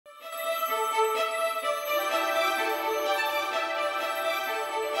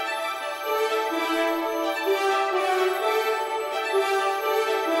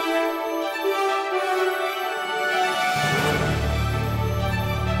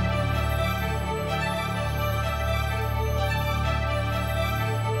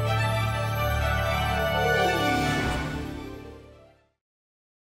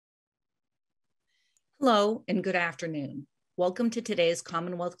Hello and good afternoon. Welcome to today's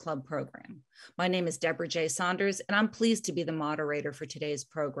Commonwealth Club program. My name is Deborah J. Saunders, and I'm pleased to be the moderator for today's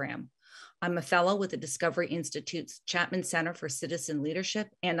program. I'm a fellow with the Discovery Institute's Chapman Center for Citizen Leadership,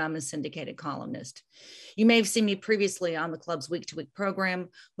 and I'm a syndicated columnist. You may have seen me previously on the club's week-to-week program,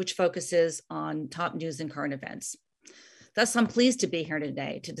 which focuses on top news and current events. Thus, I'm pleased to be here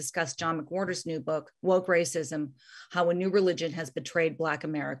today to discuss John McWhorter's new book, Woke Racism: How a New Religion Has Betrayed Black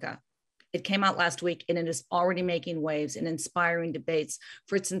America. It came out last week, and it is already making waves and inspiring debates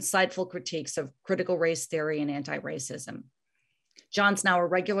for its insightful critiques of critical race theory and anti-racism. John's now a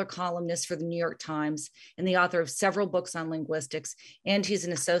regular columnist for the New York Times and the author of several books on linguistics, and he's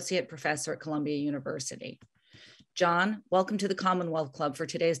an associate professor at Columbia University. John, welcome to the Commonwealth Club for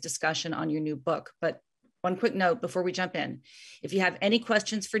today's discussion on your new book. But one quick note before we jump in. If you have any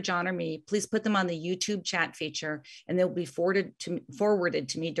questions for John or me, please put them on the YouTube chat feature and they'll be forwarded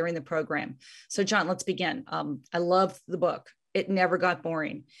to me during the program. So John, let's begin. I loved the book. It never got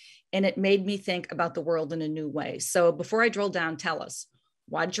boring and it made me think about the world in a new way. So before I drill down, tell us,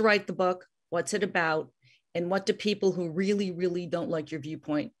 why did you write the book? What's it about? And what do people who really don't like your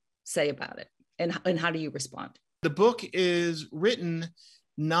viewpoint say about it? And how do you respond? The book is written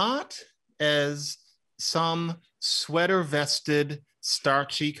not as some sweater vested,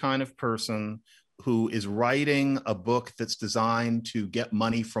 starchy kind of person who is writing a book that's designed to get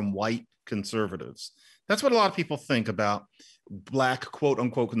money from white conservatives. That's what a lot of people think about Black, quote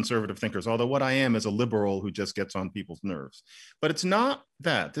unquote, conservative thinkers, although what I am is a liberal who just gets on people's nerves. But it's not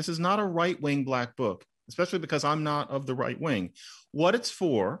that. This is not a right-wing Black book, especially because I'm not of the right wing. What it's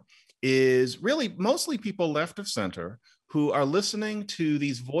for is really mostly people left of center who are listening to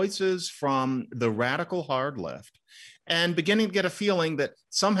these voices from the radical hard left and beginning to get a feeling that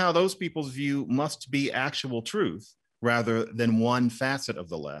somehow those people's view must be actual truth rather than one facet of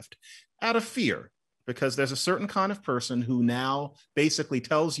the left, out of fear, because there's a certain kind of person who now basically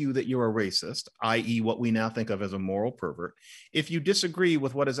tells you that you're a racist, i.e. what we now think of as a moral pervert, if you disagree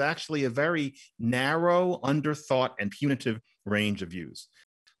with what is actually a very narrow, underthought, and punitive range of views.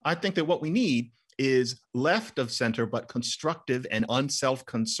 I think that what we need is left of center, but constructive and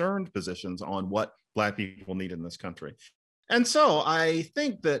unself-concerned positions on what Black people need in this country. And so I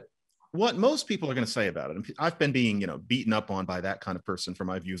think that what most people are going to say about it, and I've been being, beaten up on by that kind of person for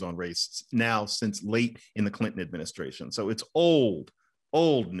my views on race now since late in the Clinton administration. So it's old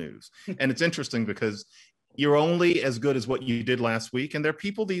news. And it's interesting because you're only as good as what you did last week. And there are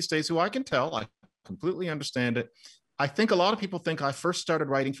people these days who I can tell, I completely understand it. I think a lot of people think I first started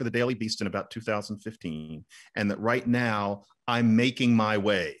writing for the Daily Beast in about 2015, and that right now I'm making my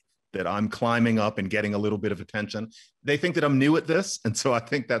way, that I'm climbing up and getting a little bit of attention. They think that I'm new at this, and so I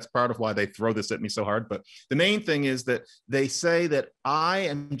think that's part of why they throw this at me so hard. But the main thing is that they say that I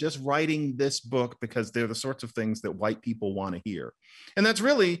am just writing this book because they're the sorts of things that white people want to hear. And that's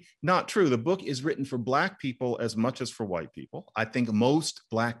really not true. The book is written for Black people as much as for white people. I think most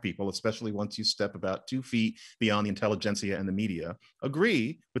Black people, especially once you step about 2 feet beyond the intelligentsia and the media,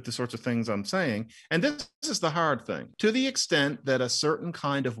 agree with the sorts of things I'm saying. And this is the hard thing. To the extent that a certain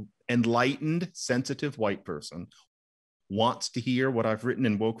kind of enlightened, sensitive white person wants to hear what I've written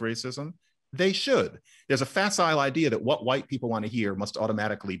in Woke Racism, they should. There's a facile idea that what white people want to hear must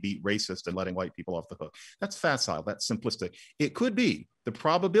automatically be racist and letting white people off the hook. That's facile, that's simplistic. It could be. The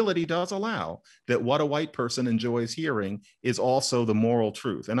probability does allow that what a white person enjoys hearing is also the moral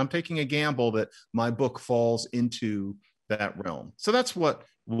truth. And I'm taking a gamble that my book falls into that realm. So that's what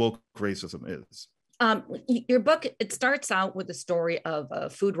Woke Racism is. Your book, it starts out with the story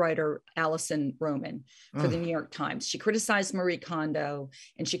of food writer Alison Roman for the New York Times. She criticized Marie Kondo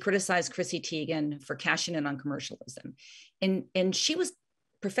and she criticized Chrissy Teigen for cashing in on commercialism. And she was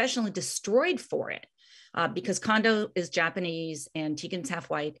professionally destroyed for it because Kondo is Japanese and Teigen's half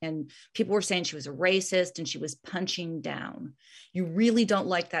white. And people were saying she was a racist and she was punching down. You really don't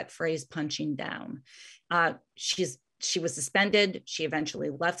like that phrase, punching down. She was suspended. She eventually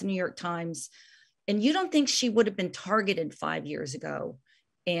left the New York Times. And you don't think she would have been targeted 5 years ago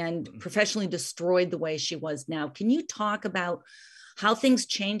and professionally destroyed the way she was now? Can you talk about how things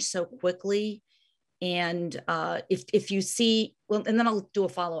change so quickly? And if you see, well, and then I'll do a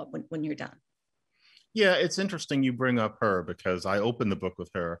follow-up when you're done. Yeah, it's interesting you bring up her because I opened the book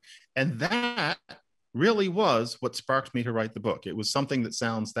with her. And that really was what sparked me to write the book. It was something that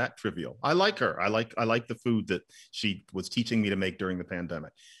sounds that trivial. I like her. I like the food that she was teaching me to make during the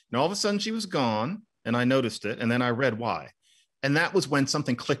pandemic. And all of a sudden she was gone and I noticed it. And then I read why. And that was when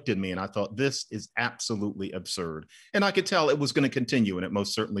something clicked in me, and I thought, this is absolutely absurd. And I could tell it was going to continue, and it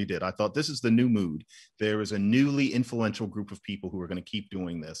most certainly did. I thought, this is the new mood. There is a newly influential group of people who are going to keep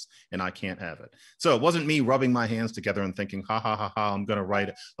doing this, and I can't have it. So it wasn't me rubbing my hands together and thinking, ha, ha, ha, ha, I'm going to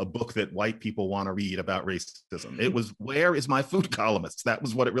write a book that white people want to read about racism. It was, where is my food columnist? That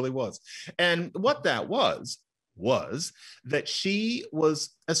was what it really was. And what that was that she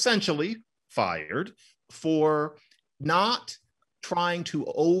was essentially fired for not trying to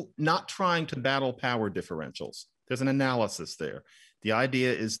battle power differentials. There's an analysis there. The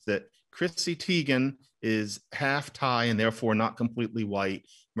idea is that Chrissy Teigen is half Thai and therefore not completely white.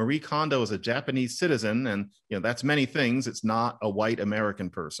 Marie Kondo is a Japanese citizen, and that's many things. It's not a white American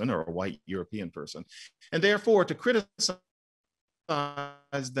person or a white European person. And therefore, to criticize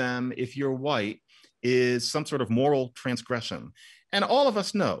them if you're white is some sort of moral transgression. And all of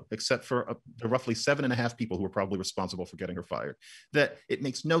us know, except for the roughly 7.5 people who were probably responsible for getting her fired, that it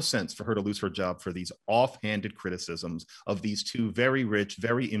makes no sense for her to lose her job for these offhanded criticisms of these two very rich,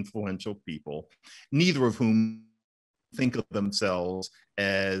 very influential people, neither of whom think of themselves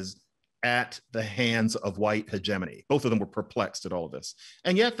as at the hands of white hegemony. Both of them were perplexed at all of this.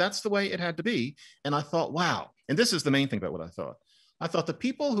 And yet that's the way it had to be. And I thought, wow. And this is the main thing about what I thought. I thought the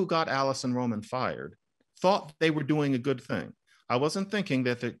people who got Allison Roman fired thought they were doing a good thing. I wasn't thinking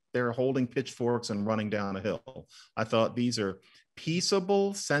that they're holding pitchforks and running down a hill. I thought these are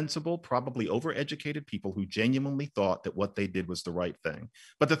peaceable, sensible, probably overeducated people who genuinely thought that what they did was the right thing.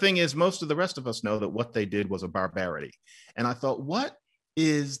 But the thing is, most of the rest of us know that what they did was a barbarity. And I thought, what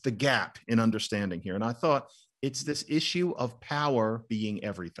is the gap in understanding here? And I thought, it's this issue of power being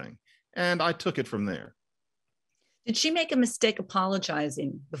everything. And I took it from there. Did she make a mistake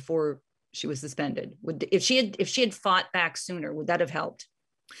apologizing before she was suspended? If she had fought back sooner, would that have helped?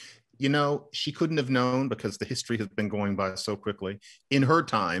 She couldn't have known, because the history has been going by so quickly. In her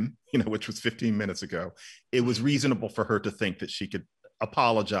time, which was 15 minutes ago, it was reasonable for her to think that she could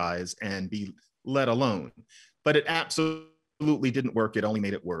apologize and be let alone. But it absolutely didn't work. It only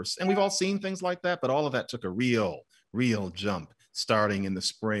made it worse. And we've all seen things like that, but all of that took a real jump starting in the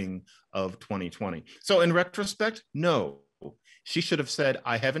spring of 2020. So in retrospect, no. She should have said,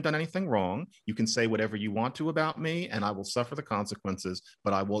 I haven't done anything wrong. You can say whatever you want to about me, and I will suffer the consequences,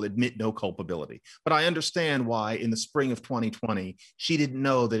 but I will admit no culpability. But I understand why in the spring of 2020, she didn't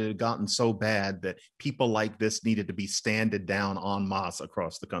know that it had gotten so bad that people like this needed to be standed down en masse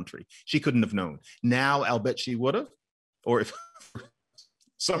across the country. She couldn't have known. Now, I'll bet she would have. Or if for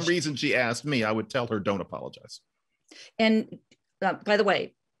some reason she asked me, I would tell her, don't apologize. And by the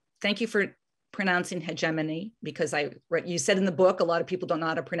way, thank you for pronouncing hegemony, because you said in the book, a lot of people don't know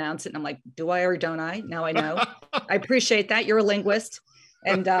how to pronounce it. And I'm like, do I or don't I? Now I know. I appreciate that. You're a linguist.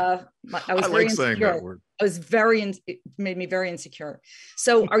 And I was very insecure. Saying that word. It made me very insecure.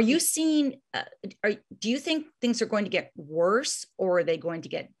 So are you seeing, do you think things are going to get worse, or are they going to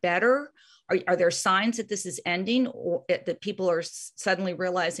get better? Are there signs that this is ending, or that people are suddenly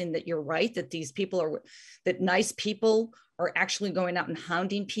realizing that you're right, that that nice people are actually going out and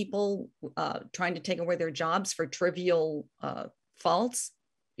hounding people, trying to take away their jobs for trivial faults?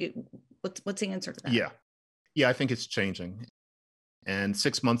 What's the answer to that? Yeah, I think it's changing. And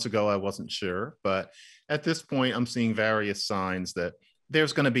 6 months ago, I wasn't sure. But at this point, I'm seeing various signs that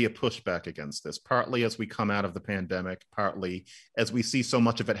there's going to be a pushback against this, partly as we come out of the pandemic, partly as we see so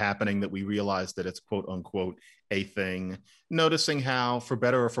much of it happening that we realize that it's quote unquote a thing. Noticing how, for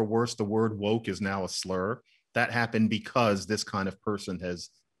better or for worse, the word woke is now a slur. That happened because this kind of person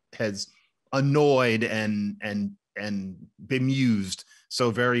has annoyed and bemused so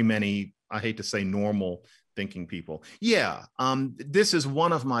very many, I hate to say, normal thinking people. This is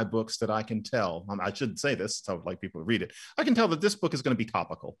one of my books that I can tell, I shouldn't say this, so I would like people to read it. I can tell that this book is going to be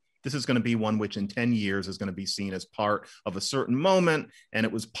topical. This is going to be one which in 10 years is going to be seen as part of a certain moment, and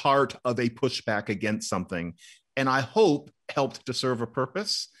it was part of a pushback against something. And I hope helped to serve a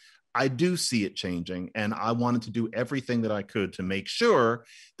purpose. I do see it changing, and I wanted to do everything that I could to make sure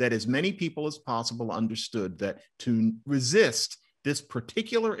that as many people as possible understood that to resist this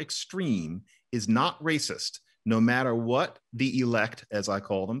particular extreme is not racist, no matter what the elect, as I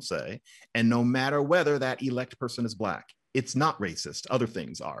call them, say, and no matter whether that elect person is Black. It's not racist. Other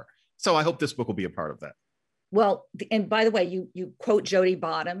things are. So I hope this book will be a part of that. Well, and by the way, you quote Jody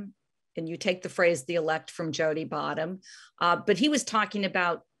Bottom, and you take the phrase "the elect" from Jody Bottom, but he was talking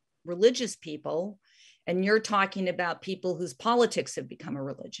about religious people, and you're talking about people whose politics have become a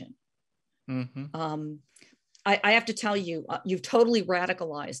religion. Mm-hmm. I have to tell you, you've totally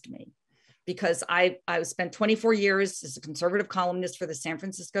radicalized me, because I spent 24 years as a conservative columnist for the San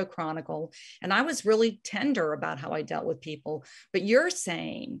Francisco Chronicle, and I was really tender about how I dealt with people. But you're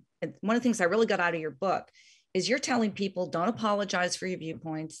saying, and one of the things I really got out of your book is you're telling people, don't apologize for your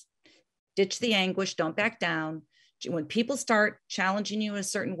viewpoints, ditch the anguish, don't back down. When people start challenging you in a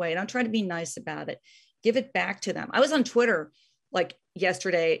certain way, don't try to be nice about it. Give it back to them. I was on Twitter like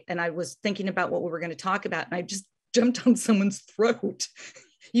yesterday, and I was thinking about what we were going to talk about, and I just jumped on someone's throat.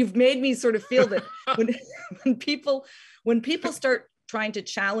 You've made me sort of feel that when people start trying to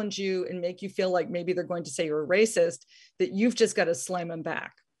challenge you and make you feel like maybe they're going to say you're a racist, that you've just got to slam them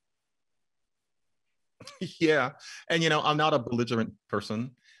back. Yeah. And, I'm not a belligerent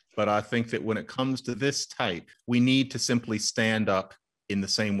person, but I think that when it comes to this type, we need to simply stand up in the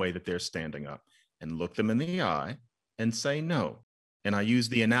same way that they're standing up and look them in the eye and say no. And I use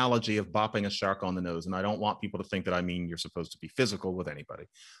the analogy of bopping a shark on the nose. And I don't want people to think that I mean you're supposed to be physical with anybody.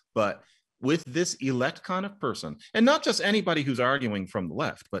 But with this elect kind of person, and not just anybody who's arguing from the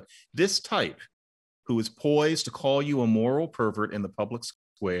left, but this type who is poised to call you a moral pervert in the public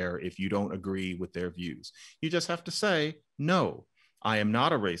square if you don't agree with their views, you just have to say, no, I am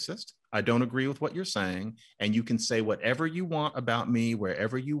not a racist. I don't agree with what you're saying. And you can say whatever you want about me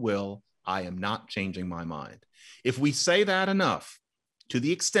wherever you will. I am not changing my mind. If we say that enough, to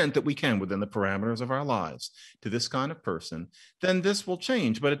the extent that we can within the parameters of our lives, to this kind of person, then this will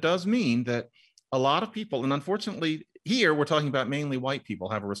change. But it does mean that a lot of people, and unfortunately here we're talking about mainly white people,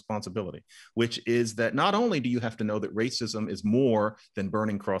 have a responsibility, which is that not only do you have to know that racism is more than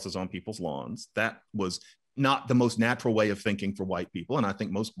burning crosses on people's lawns. That was not the most natural way of thinking for white people. And I think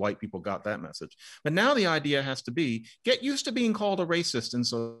most white people got that message. But now the idea has to be, get used to being called a racist in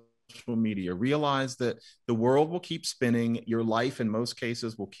social media. Realize that the world will keep spinning. Your life in most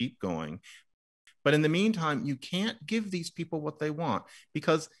cases will keep going. But in the meantime, you can't give these people what they want,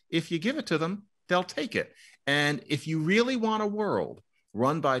 because if you give it to them, they'll take it. And if you really want a world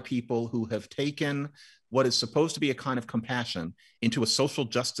run by people who have taken what is supposed to be a kind of compassion into a social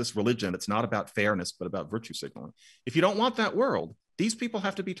justice religion, it's not about fairness, but about virtue signaling. If you don't want that world, these people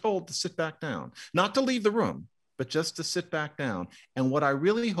have to be told to sit back down, not to leave the room, but just to sit back down. And what I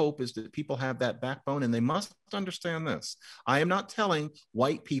really hope is that people have that backbone, and they must understand this. I am not telling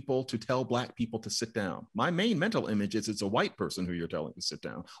white people to tell Black people to sit down. My main mental image is it's a white person who you're telling to sit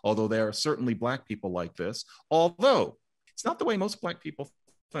down, although there are certainly Black people like this, although it's not the way most Black people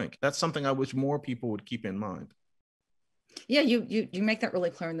think. That's something I wish more people would keep in mind. Yeah, you make that really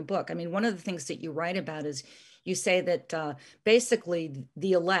clear in the book. I mean, one of the things that you write about is you say that basically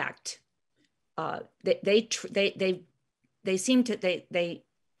the elect, they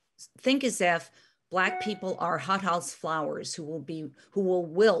think as if Black people are hothouse flowers who will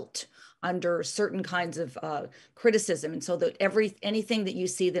wilt under certain kinds of criticism, and so that anything that you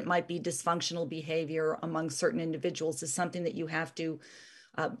see that might be dysfunctional behavior among certain individuals is something that you have to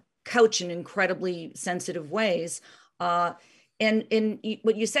couch in incredibly sensitive ways. And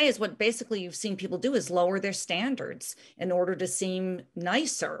what you say is what basically you've seen people do is lower their standards in order to seem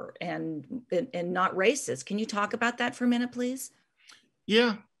nicer and not racist. Can you talk about that for a minute, please?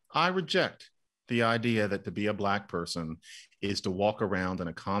 Yeah, I reject the idea that to be a Black person is to walk around in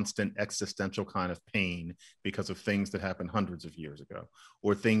a constant existential kind of pain because of things that happened hundreds of years ago,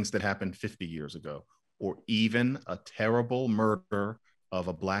 or things that happened 50 years ago, or even a terrible murder of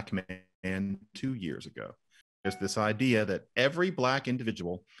a Black man 2 years ago. There's this idea that every Black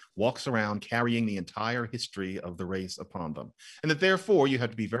individual walks around carrying the entire history of the race upon them. And that therefore you have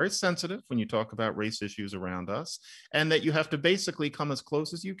to be very sensitive when you talk about race issues around us, and that you have to basically come as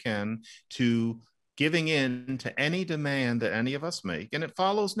close as you can to giving in to any demand that any of us make. And it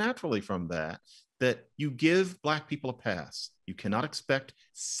follows naturally from that you give Black people a pass. You cannot expect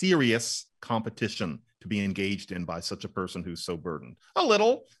serious competition to be engaged in by such a person who's so burdened. A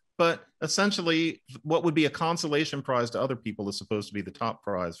little, but essentially what would be a consolation prize to other people is supposed to be the top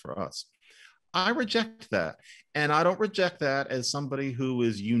prize for us. I reject that. And I don't reject that as somebody who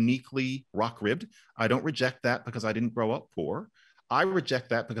is uniquely rock-ribbed. I don't reject that because I didn't grow up poor. I reject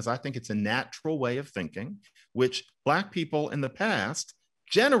that because I think it's a natural way of thinking, which Black people in the past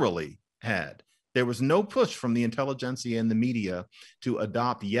generally had. There was no push from the intelligentsia and the media to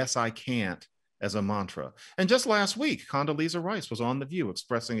adopt "yes, I can't" as a mantra. And just last week, Condoleezza Rice was on The View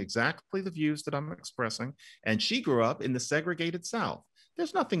expressing exactly the views that I'm expressing. And she grew up in the segregated South.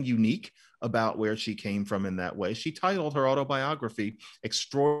 There's nothing unique about where she came from in that way. She titled her autobiography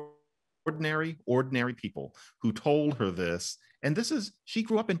 "Extraordinary Ordinary People Who Told Her This And she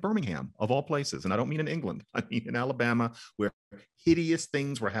grew up in Birmingham, of all places. And I don't mean in England, I mean in Alabama, where hideous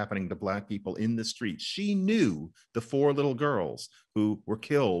things were happening to Black people in the streets. She knew the 4 little girls who were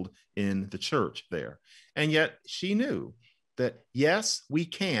killed in the church there. And yet she knew that, yes, we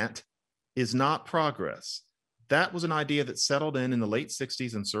can't is not progress. That was an idea that settled in the late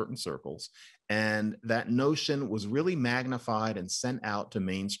 60s in certain circles. And that notion was really magnified and sent out to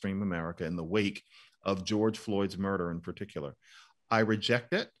mainstream America in the wake of George Floyd's murder in particular. I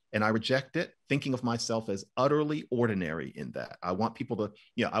reject it, and I reject it thinking of myself as utterly ordinary in that. I want people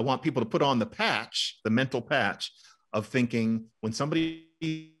to put on the patch, the mental patch of thinking when somebody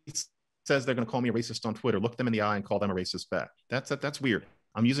says they're going to call me a racist on Twitter, look them in the eye and call them a racist back. That's weird.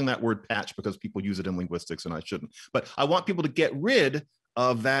 I'm using that word patch because people use it in linguistics and I shouldn't. But I want people to get rid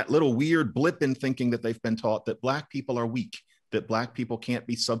of that little weird blip in thinking that they've been taught that Black people are weak, that Black people can't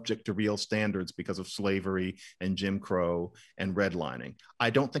be subject to real standards because of slavery and Jim Crow and redlining.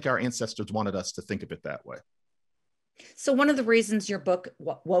 I don't think our ancestors wanted us to think of it that way. So one of the reasons your book,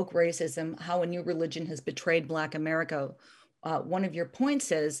 Woke Racism, How a New Religion Has Betrayed Black America, one of your points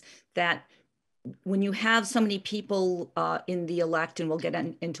is that when you have so many people in the elect, and we'll get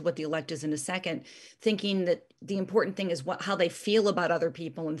into what the elect is in a second, thinking that the important thing is how they feel about other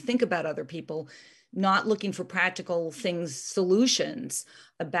people and think about other people, not looking for practical things, solutions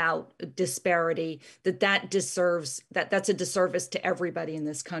about disparity, that's a disservice to everybody in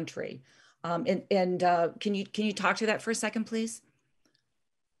this country. Can you talk to that for a second, please?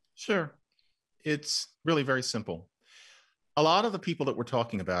 Sure. It's really very simple. A lot of the people that we're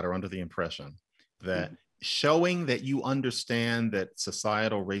talking about are under the impression that showing that you understand that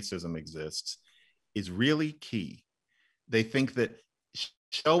societal racism exists is really key. They think that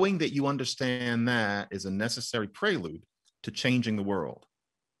showing that you understand that is a necessary prelude to changing the world.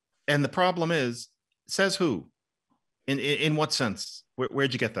 And the problem is, says who? In what sense?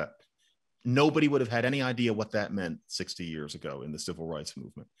 Where'd you get that? Nobody would have had any idea what that meant 60 years ago in the civil rights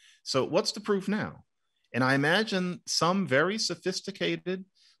movement. So what's the proof now? And I imagine some very sophisticated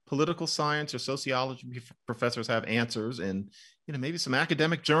political science or sociology professors have answers in, maybe some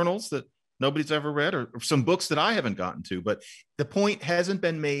academic journals that nobody's ever read, or some books that I haven't gotten to. But the point hasn't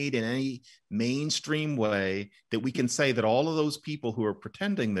been made in any mainstream way that we can say that all of those people who are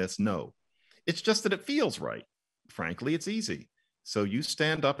pretending this know. It's just that it feels right. Frankly, it's easy. So you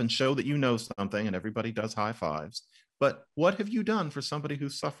stand up and show that you know something, and everybody does high fives. But what have you done for somebody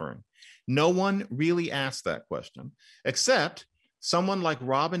who's suffering? No one really asked that question, except someone like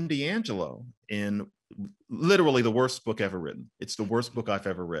Robin DiAngelo in literally the worst book ever written. It's the worst book I've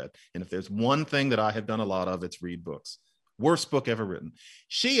ever read. And if there's one thing that I have done a lot of, it's read books. Worst book ever written.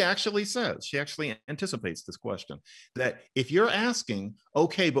 She actually anticipates this question, that if you're asking,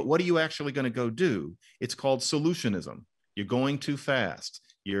 okay, but what are you actually going to go do? It's called solutionism. You're going too fast.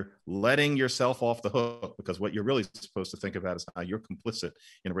 You're letting yourself off the hook, because what you're really supposed to think about is how you're complicit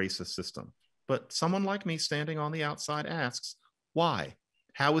in a racist system. But someone like me standing on the outside asks, why?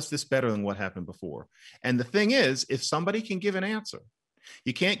 How is this better than what happened before? And the thing is, if somebody can give an answer,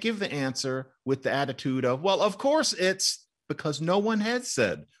 you can't give the answer with the attitude of, well, of course it's because no one had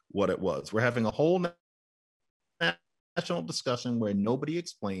said what it was. We're having a whole national discussion where nobody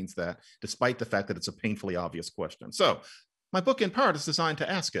explains that, despite the fact that it's a painfully obvious question. So my book in part is designed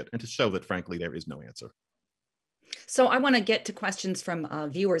to ask it and to show that, frankly, there is no answer. So I want to get to questions from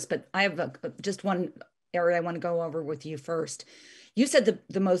viewers, but I have just one area I want to go over with you first. You said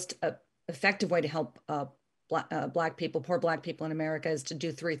the most effective way to help Black people, poor Black people in America, is to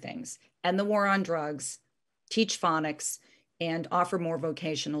do 3 things: end the war on drugs, teach phonics, and offer more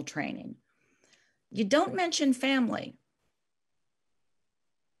vocational training. You don't mention family.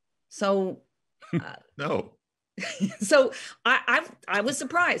 So no. So I was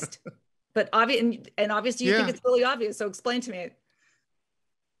surprised, but obviously you think it's really obvious. So explain to me.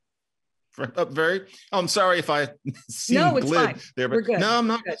 I'm sorry if I seem glib there, but no, I'm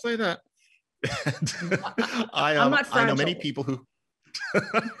not going to say that. I'm not fragile. I know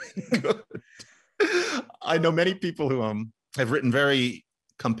many people who have written very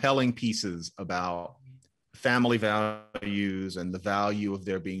compelling pieces about family values and the value of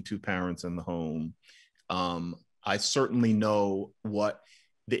there being 2 parents in the home. I certainly know what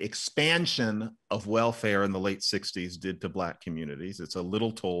the expansion of welfare in the late 60s did to Black communities. It's a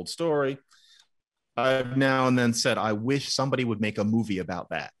little told story. I've now and then said, I wish somebody would make a movie about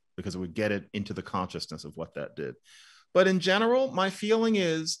that, because it would get it into the consciousness of what that did. But in general, my feeling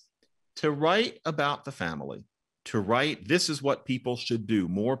is to write about the family, to write, this is what people should do.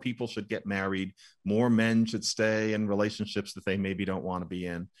 More people should get married. More men should stay in relationships that they maybe don't want to be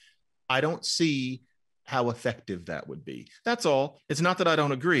in. I don't see how effective that would be. That's all. It's not that I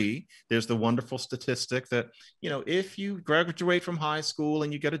don't agree. There's the wonderful statistic that, if you graduate from high school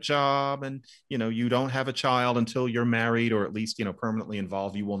and you get a job and, you don't have a child until you're married or at least, permanently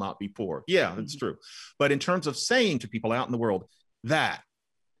involved, you will not be poor. Yeah, that's true. But in terms of saying to people out in the world that,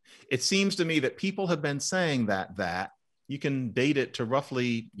 it seems to me that people have been saying that you can date it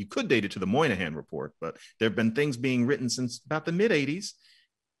to you could date it to the Moynihan Report, but there have been things being written since about the mid 80s.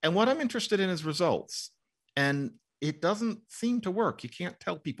 And what I'm interested in is results. And it doesn't seem to work. You can't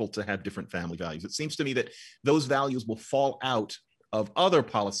tell people to have different family values. It seems to me that those values will fall out of other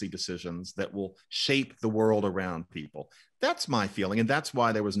policy decisions that will shape the world around people. That's my feeling. And that's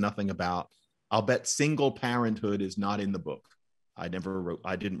why there was nothing about, I'll bet single parenthood is not in the book. I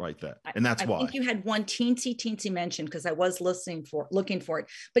didn't write that. And that's why. I think you had one teensy mention because I was looking for it.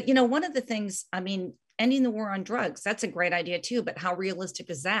 But, one of the things, ending the war on drugs, that's a great idea too. But how realistic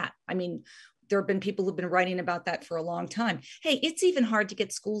is that? There have been people who've been writing about that for a long time. Hey, it's even hard to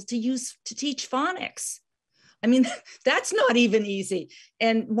get schools to teach phonics. That's not even easy.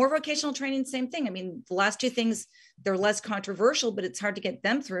 And more vocational training, same thing. The last two things, they're less controversial, but it's hard to get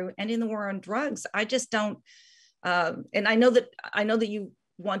them through. Ending the war on drugs, I just don't. And I know that you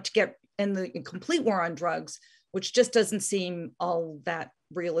want to get in the complete war on drugs, which just doesn't seem all that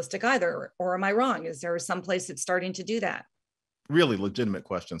realistic either. Or am I wrong? Is there some place that's starting to do that? Really legitimate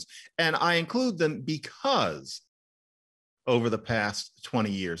questions. And I include them because over the past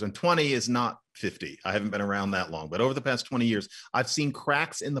 20 years, and 20 is not 50, I haven't been around that long, but over the past 20 years, I've seen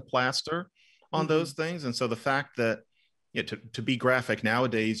cracks in the plaster on those things. And so the fact that, to be graphic,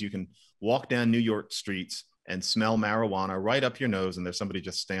 nowadays you can walk down New York streets and smell marijuana right up your nose, and there's somebody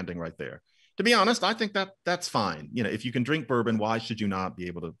just standing right there. To be honest, I think that's fine. If you can drink bourbon, why should you not be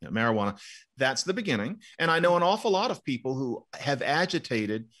able to? Marijuana, that's the beginning. And I know an awful lot of people who have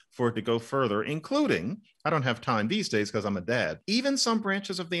agitated for it to go further, including, I don't have time these days because I'm a dad, even some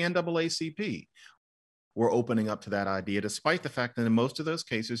branches of the NAACP were opening up to that idea, despite the fact that in most of those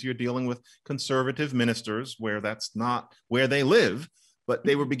cases, you're dealing with conservative ministers where that's not where they live, but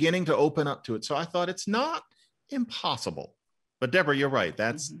they were beginning to open up to it. So I thought it's not impossible. But Deborah, you're right.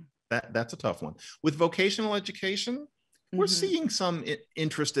 That's a tough one. With vocational education, we're seeing some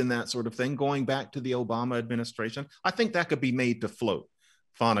interest in that sort of thing, going back to the Obama administration. I think that could be made to float.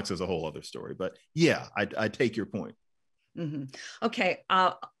 Phonics is a whole other story, but yeah, I take your point. Okay,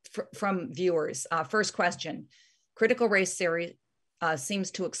 from viewers, first question. Critical race theory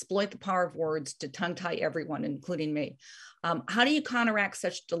seems to exploit the power of words to tongue-tie everyone, including me. How do you counteract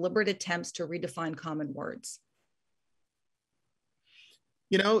such deliberate attempts to redefine common words?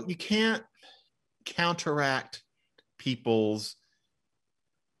 You can't counteract people's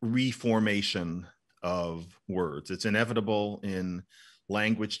reformation of words. It's inevitable in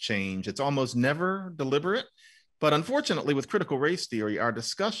language change. It's almost never deliberate. But unfortunately, with critical race theory, our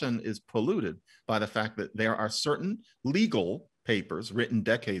discussion is polluted by the fact that there are certain legal papers written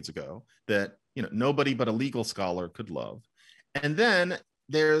decades ago that nobody but a legal scholar could love. And then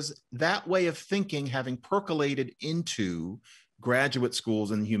there's that way of thinking having percolated into graduate schools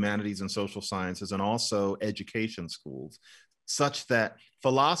in the humanities and social sciences and also education schools, such that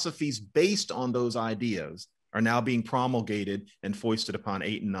philosophies based on those ideas are now being promulgated and foisted upon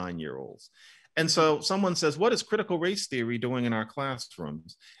 8 and 9-year-olds. And so someone says, what is critical race theory doing in our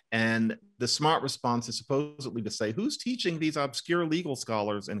classrooms? And the smart response is supposedly to say, who's teaching these obscure legal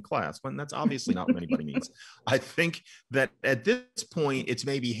scholars in class? Well, that's obviously not what anybody means. I think that at this point, it's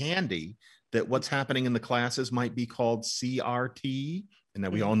maybe handy that what's happening in the classes might be called CRT, and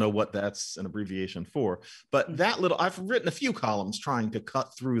that we all know what that's an abbreviation for. But that little, I've written a few columns trying to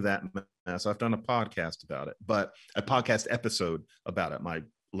cut through that mess. I've done a podcast about it, but a podcast episode about it, my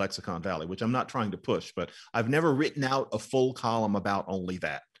Lexicon Valley, which I'm not trying to push, but I've never written out a full column about only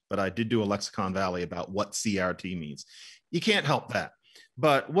that. But I did do a Lexicon Valley about what CRT means. You can't help that.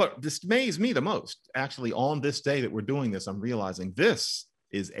 But what dismays me the most, actually, on this day that we're doing this, I'm realizing this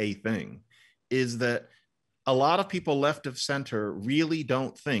is a thing, is that a lot of people left of center really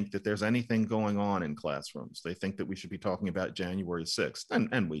don't think that there's anything going on in classrooms. They think that we should be talking about January 6th,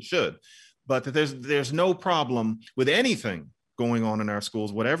 and we should, but that there's no problem with anything going on in our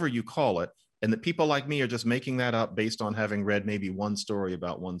schools, whatever you call it, and that people like me are just making that up based on having read maybe one story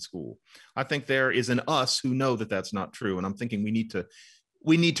about one school. I think there is an us who know that that's not true, and I'm thinking we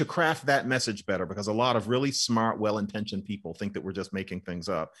need to craft that message better, because a lot of really smart, well-intentioned people think that we're just making things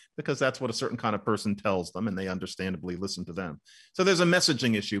up because that's what a certain kind of person tells them, and they understandably listen to them. So there's a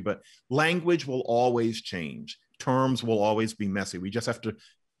messaging issue, but language will always change. Terms will always be messy. We just have to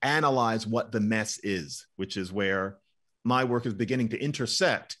analyze what the mess is, which is where my work is beginning to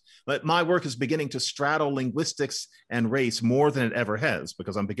intersect But my work is beginning to straddle linguistics and race more than it ever has,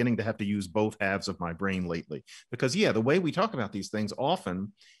 because I'm beginning to have to use both halves of my brain lately. Because yeah, the way we talk about these things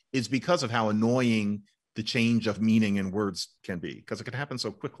often is because of how annoying the change of meaning in words can be, because it can happen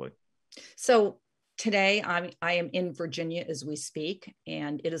so quickly. So today I am in Virginia as we speak,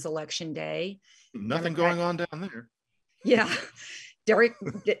 and it is election day. Nothing going on down there. Yeah.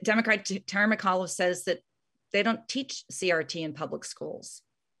 Democrat Terry McAuliffe says that they don't teach CRT in public schools.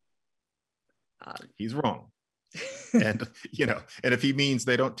 He's wrong. And, you know, and if he means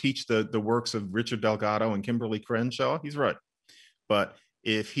they don't teach the works of Richard Delgado and Kimberly Crenshaw, he's right. But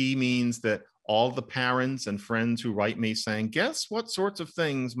if he means that all the parents and friends who write me saying, guess what sorts of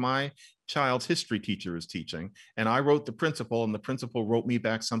things my child's history teacher is teaching, and I wrote the principal and the principal wrote me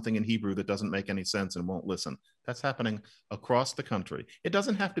back something in Hebrew that doesn't make any sense and won't listen. That's happening across the country. It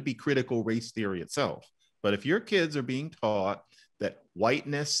doesn't have to be critical race theory itself, but if your kids are being taught that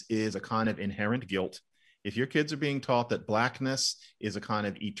whiteness is a kind of inherent guilt, if your kids are being taught that blackness is a kind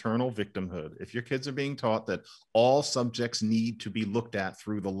of eternal victimhood, if your kids are being taught that all subjects need to be looked at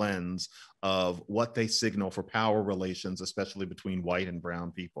through the lens of what they signal for power relations, especially between white and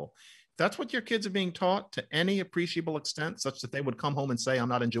brown people, if that's what your kids are being taught to any appreciable extent, such that they would come home and say, I'm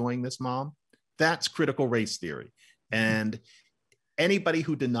not enjoying this, Mom, that's critical race theory. And anybody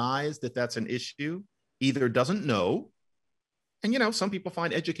who denies that that's an issue either doesn't know, and, you know, some people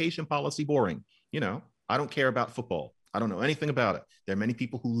find education policy boring. You know, I don't care about football. I don't know anything about it. There are many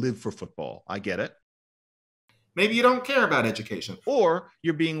people who live for football. I get it. Maybe you don't care about education, or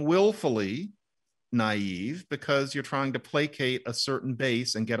you're being willfully naive because you're trying to placate a certain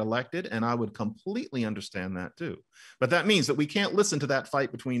base and get elected. And I would completely understand that too. But that means that we can't listen to that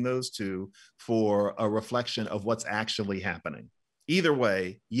fight between those two for a reflection of what's actually happening. Either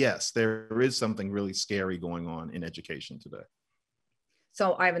way, yes, there is something really scary going on in education today.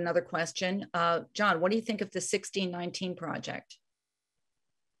 So I have another question. John, what do you think of the 1619 project?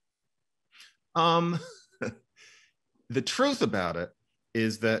 The truth about it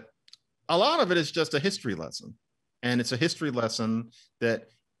is that a lot of it is just a history lesson. And it's a history lesson that,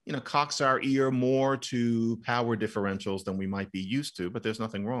 you know, cocks our ear more to power differentials than we might be used to, but there's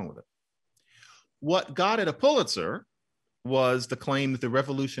nothing wrong with it. What got it a Pulitzer was the claim that the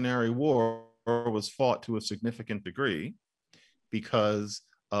Revolutionary War was fought to a significant degree because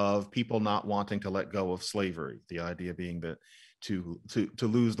of people not wanting to let go of slavery. The idea being that to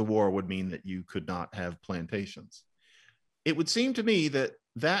lose the war would mean that you could not have plantations. It would seem to me that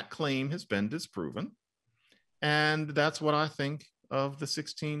that claim has been disproven. And that's what I think of the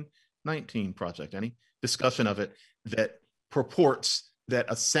 1619 project. Any discussion of it that purports that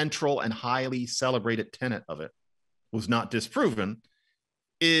a central and highly celebrated tenet of it was not disproven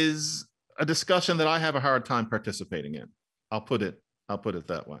is a discussion that I have a hard time participating in. I'll put it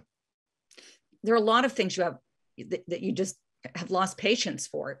that way. There are a lot of things you have that you just have lost patience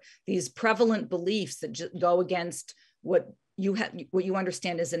for. These prevalent beliefs that just go against what you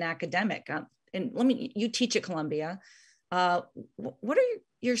understand as an academic. And you teach at Columbia. What are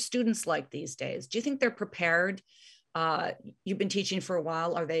your students like these days? Do you think they're prepared? You've been teaching for a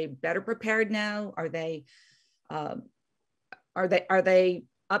while. Are they better prepared now? Are they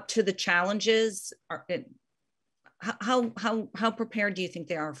up to the challenges? How prepared do you think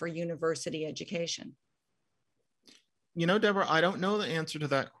they are for university education? You know, Deborah, I don't know the answer to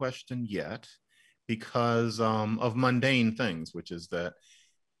that question yet because of mundane things, which is that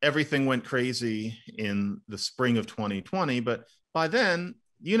everything went crazy in the spring of 2020, but by then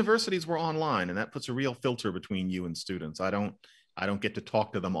universities were online, and that puts a real filter between you and students. I don't get to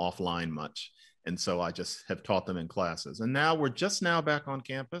talk to them offline much. And so I just have taught them in classes. And now we're just now back on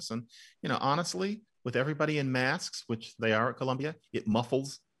campus. And, you know, honestly, with everybody in masks, which they are at Columbia, it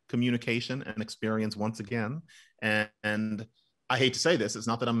muffles communication and experience once again. And I hate to say this, it's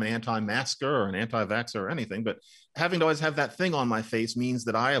not that I'm an anti-masker or an anti-vaxxer or anything, but having to always have that thing on my face means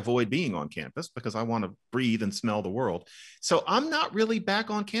that I avoid being on campus because I want to breathe and smell the world. So I'm not really back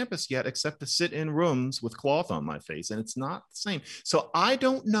on campus yet, except to sit in rooms with cloth on my face, and it's not the same. So I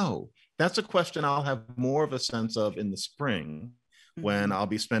don't know. That's a question I'll have more of a sense of in the spring when I'll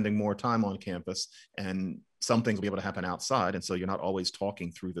be spending more time on campus and some things will be able to happen outside. And so you're not always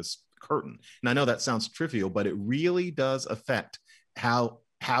talking through this curtain. And I know that sounds trivial, but it really does affect how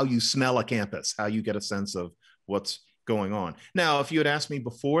you smell a campus, how you get a sense of what's going on. Now, if you had asked me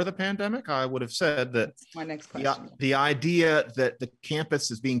before the pandemic, I would have said that that's my next question. The idea that the campus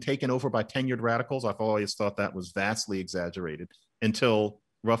is being taken over by tenured radicals, I've always thought that was vastly exaggerated until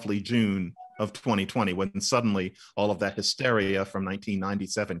roughly June of 2020, when suddenly all of that hysteria from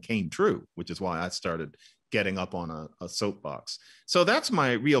 1997 came true, which is why I started getting up on a soapbox. So that's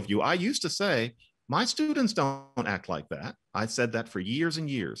my real view. I used to say, my students don't act like that. I said that for years and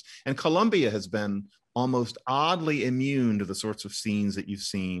years. And Columbia has been almost oddly immune to the sorts of scenes that you've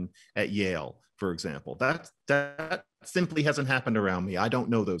seen at Yale, for example. That simply hasn't happened around me. I don't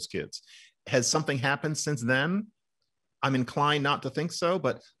know those kids. Has something happened since then? I'm inclined not to think so,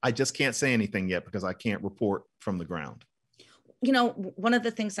 but I just can't say anything yet because I can't report from the ground. You know, one of the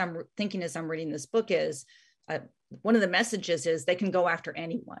things I'm thinking as I'm reading this book is, one of the messages is they can go after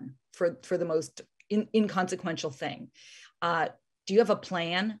anyone for the most inconsequential thing. Do you have a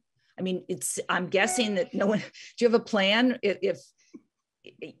plan? I mean, I'm guessing that no one, do you have a plan? If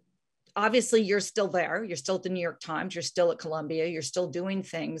obviously you're still there, you're still at the New York Times, you're still at Columbia, you're still doing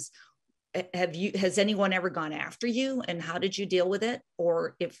things. Has anyone ever gone after you, and how did you deal with it?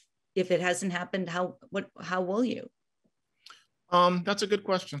 Or if it hasn't happened, how will you? That's a good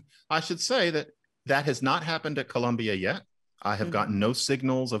question. I should say that has not happened at Columbia yet. I have gotten no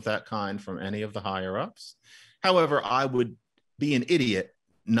signals of that kind from any of the higher ups. However, I would be an idiot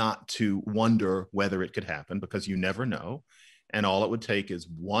not to wonder whether it could happen, because you never know. And all it would take is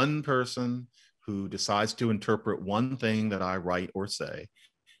one person who decides to interpret one thing that I write or say,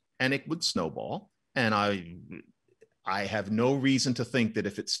 and it would snowball. And I have no reason to think that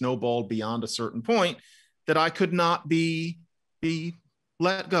if it snowballed beyond a certain point, that I could not be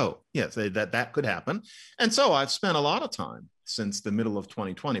let go. Yes, that could happen. And so I've spent a lot of time since the middle of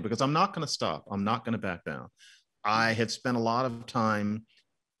 2020, because I'm not going to stop. I'm not going to back down. I had spent a lot of time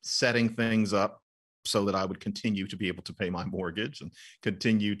setting things up so that I would continue to be able to pay my mortgage and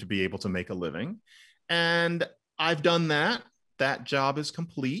continue to be able to make a living. And I've done that. That job is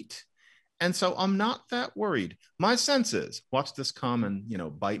complete. And so I'm not that worried. My sense is, watch this come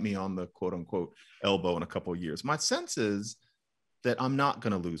and, bite me on the quote unquote elbow in a couple of years. My sense is that I'm not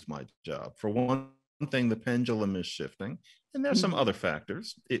going to lose my job. For one thing, the pendulum is shifting, and there's some other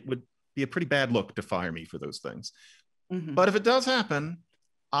factors. It would be a pretty bad look to fire me for those things. But if it does happen,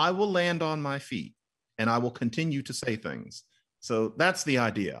 I will land on my feet and I will continue to say things. So that's the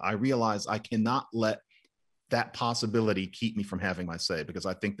idea. I realize I cannot let that possibility keep me from having my say, because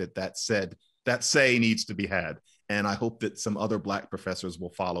I think that say needs to be had. And I hope that some other Black professors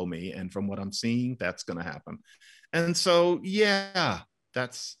will follow me. And from what I'm seeing, that's going to happen. And so, yeah,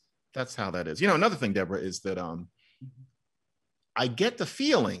 that's how that is. Another thing, Deborah, is that I get the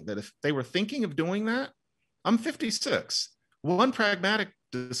feeling that if they were thinking of doing that, I'm 56. One pragmatic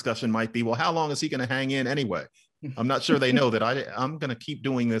discussion might be, well, how long is he going to hang in anyway? I'm not sure they know that I'm going to keep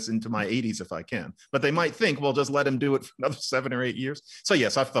doing this into my 80s if I can. But they might think, well, just let him do it for another 7 or 8 years. So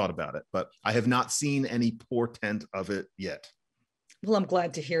yes, I've thought about it, but I have not seen any portent of it yet. Well, I'm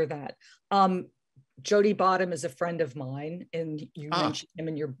glad to hear that. Jody Bottom is a friend of mine, and you mentioned him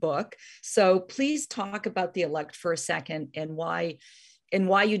in your book. So please talk about the elect for a second, and why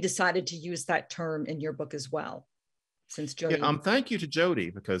you decided to use that term in your book as well. Since Jody, thank you to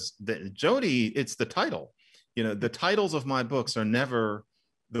Jody, because Jody, it's the title. The titles of my books are never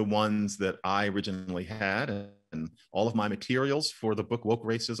the ones that I originally had, and all of my materials for the book Woke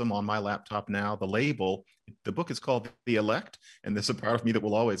Racism on my laptop now. The label, the book is called The Elect, and there's a part of me that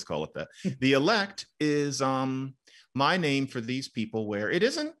will always call it that. The Elect is my name for these people, where it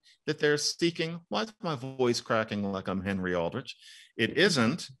isn't that they're seeking, why is my voice cracking like I'm Henry Aldrich? It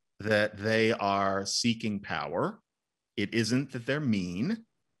isn't that they are seeking power. It isn't that they're mean.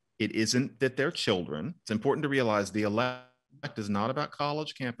 It isn't that they're children. It's important to realize the elect is not about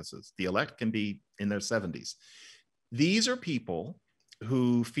college campuses. The elect can be in their 70s. These are people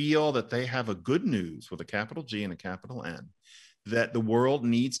who feel that they have a good news with a capital G and a capital N that the world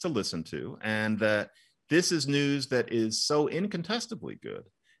needs to listen to, and that this is news that is so incontestably good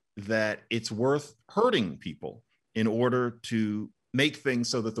that it's worth hurting people in order to make things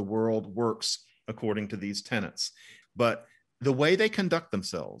so that the world works according to these tenets. But the way they conduct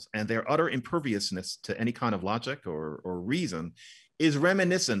themselves and their utter imperviousness to any kind of logic or reason is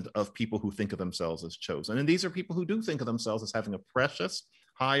reminiscent of people who think of themselves as chosen. And these are people who do think of themselves as having a precious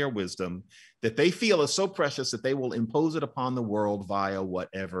higher wisdom that they feel is so precious that they will impose it upon the world via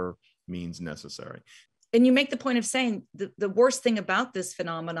whatever means necessary. And you make the point of saying the worst thing about this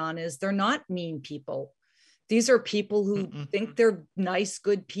phenomenon is they're not mean people. These are people who think they're nice,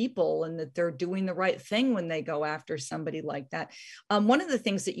 good people, and that they're doing the right thing when they go after somebody like that. One of the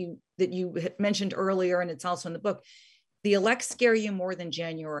things that you mentioned earlier, and it's also in the book, the elect scare you more than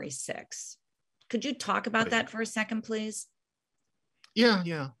January 6th. Could you talk about that for a second, please? Yeah.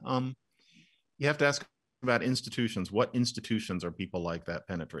 You have to ask about institutions. What institutions are people like that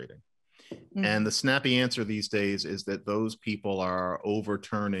penetrating? And the snappy answer these days is that those people are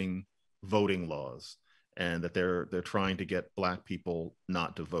overturning voting laws and that they're trying to get Black people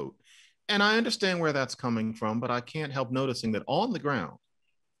not to vote. And I understand where that's coming from, but I can't help noticing that on the ground,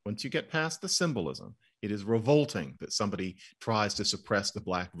 once you get past the symbolism, it is revolting that somebody tries to suppress the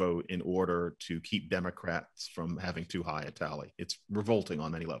Black vote in order to keep Democrats from having too high a tally. It's revolting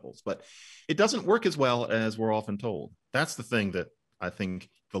on many levels, but it doesn't work as well as we're often told. That's the thing that I think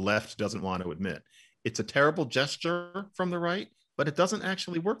the left doesn't want to admit. It's a terrible gesture from the right, but it doesn't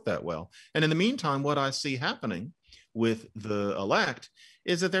actually work that well. And in the meantime, what I see happening with the elect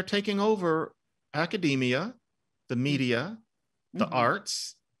is that they're taking over academia, the media, the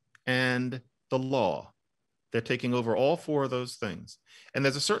arts, and the law. They're taking over all four of those things. And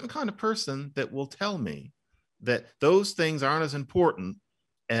there's a certain kind of person that will tell me that those things aren't as important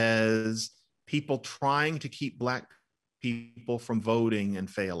as people trying to keep Black people from voting and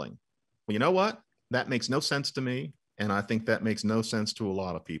failing. Well, you know what? That makes no sense to me. And I think that makes no sense to a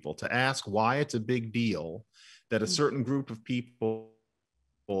lot of people. To ask why it's a big deal that a certain group of people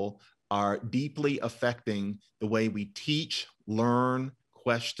are deeply affecting the way we teach, learn,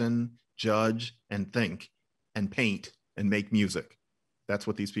 question, judge, and think, and paint, and make music. That's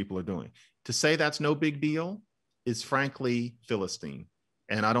what these people are doing. To say that's no big deal is frankly Philistine.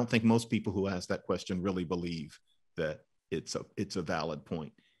 And I don't think most people who ask that question really believe that it's a valid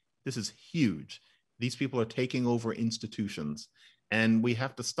point. This is huge. These people are taking over institutions, and we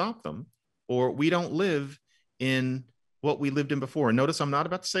have to stop them, or we don't live in what we lived in before. And notice I'm not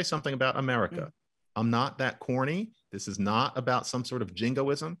about to say something about America. I'm not that corny. This is not about some sort of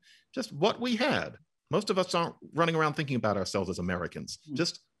jingoism, just what we had. Most of us aren't running around thinking about ourselves as Americans,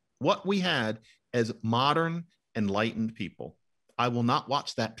 just what we had as modern, enlightened people. I will not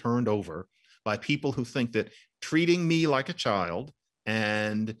watch that turned over by people who think that treating me like a child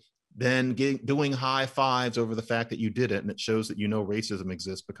and then doing high fives over the fact that you did it and it shows that you know racism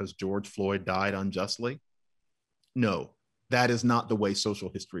exists because George Floyd died unjustly. No, that is not the way social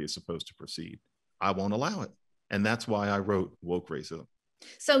history is supposed to proceed. I won't allow it. And that's why I wrote Woke Racism.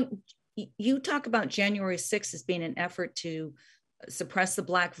 So you talk about January 6th as being an effort to suppress the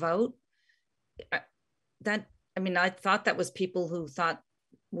Black vote. I thought that was people who thought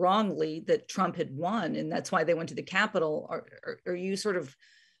wrongly that Trump had won, and that's why they went to the Capitol. Are you sort of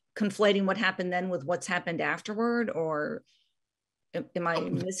conflating what happened then with what's happened afterward, or am I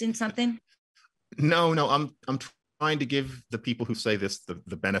missing something? No, I'm trying to give the people who say this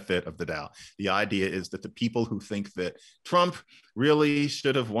the benefit of the doubt. The idea is that the people who think that Trump really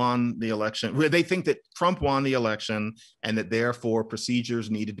should have won the election, they think that Trump won the election and that therefore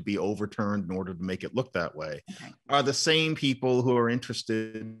procedures needed to be overturned in order to make it look that way, are the same people who are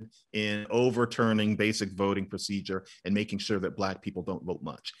interested in overturning basic voting procedure and making sure that Black people don't vote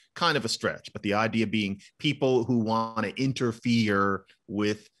much. Kind of a stretch, but the idea being people who want to interfere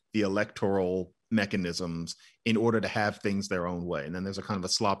with the electoral mechanisms in order to have things their own way. And then there's a kind of a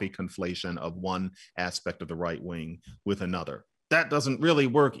sloppy conflation of one aspect of the right wing with another. That doesn't really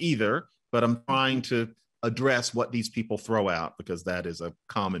work either, but I'm trying to address what these people throw out because that is a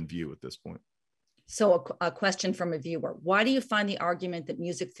common view at this point. So a question from a viewer: why do you find the argument that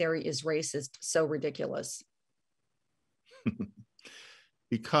music theory is racist so ridiculous?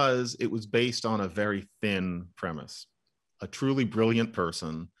 Because it was based on a very thin premise. A truly brilliant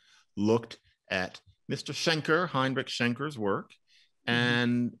person looked at Mr. Schenker, Heinrich Schenker's work,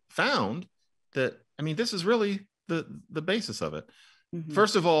 and found that, this is really the basis of it.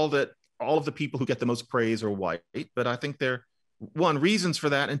 First of all, that all of the people who get the most praise are white, but I think they're, one, reasons for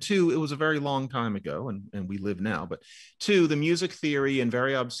that, and two, it was a very long time ago, and we live now, but two, the music theory in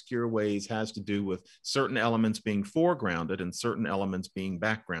very obscure ways has to do with certain elements being foregrounded and certain elements being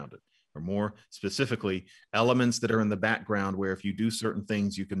backgrounded. Or more specifically, elements that are in the background where if you do certain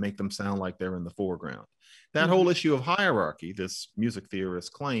things, you can make them sound like they're in the foreground. That whole issue of hierarchy, this music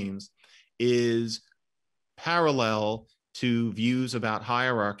theorist claims, is parallel to views about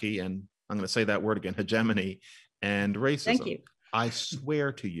hierarchy, and I'm going to say that word again, hegemony and racism. Thank you. I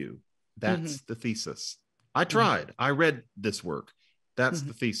swear to you, that's the thesis. I tried. I read this work. That's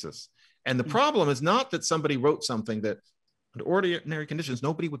the thesis. And the problem is not that somebody wrote something that under ordinary conditions,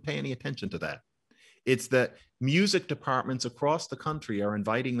 nobody would pay any attention to that. It's that music departments across the country are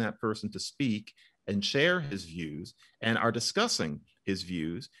inviting that person to speak and share his views and are discussing his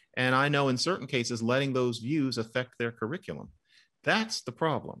views. And I know in certain cases, letting those views affect their curriculum. That's the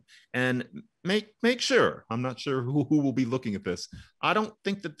problem. And make sure, I'm not sure who will be looking at this. I don't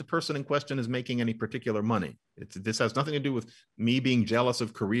think that the person in question is making any particular money. This has nothing to do with me being jealous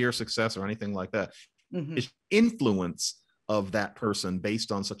of career success or anything like that. It's influence of that person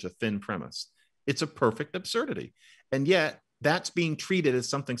based on such a thin premise. It's a perfect absurdity. And yet that's being treated as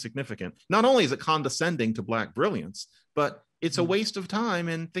something significant. Not only is it condescending to Black brilliance, but it's a waste of time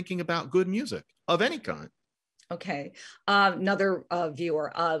in thinking about good music of any kind. Okay. Another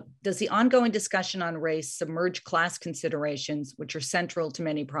viewer, does the ongoing discussion on race submerge class considerations, which are central to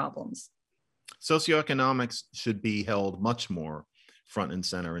many problems? Socioeconomics should be held much more front and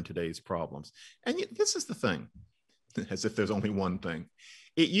center in today's problems. And this is the thing, as if there's only one thing.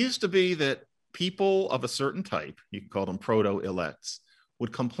 It used to be that people of a certain type, you can call them proto-elects,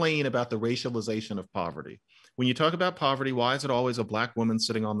 would complain about the racialization of poverty. When you talk about poverty, why is it always a Black woman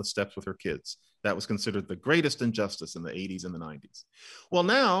sitting on the steps with her kids? That was considered the greatest injustice in the 80s and the 90s. Well,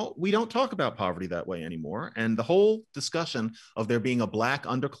 now we don't talk about poverty that way anymore. And the whole discussion of there being a Black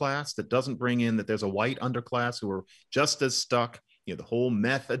underclass that doesn't bring in that there's a white underclass who are just as stuck, the whole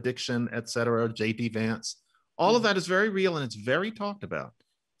meth addiction, et cetera, J.D. Vance, all of that is very real and it's very talked about.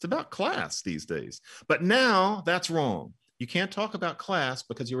 It's about class these days. But now that's wrong. You can't talk about class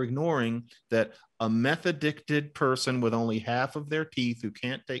because you're ignoring that a meth addicted person with only half of their teeth who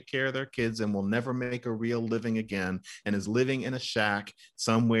can't take care of their kids and will never make a real living again and is living in a shack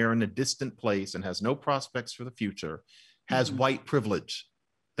somewhere in a distant place and has no prospects for the future has white privilege.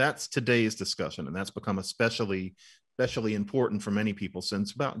 That's today's discussion. And that's become especially important for many people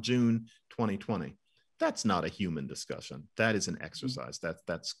since about June 2020. That's not a human discussion. That is an exercise.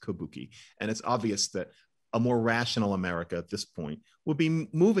 That's kabuki. And it's obvious that a more rational America at this point will be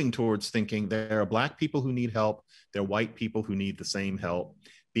moving towards thinking there are Black people who need help. There are white people who need the same help.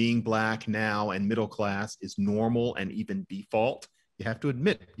 Being Black now and middle class is normal and even default. You have to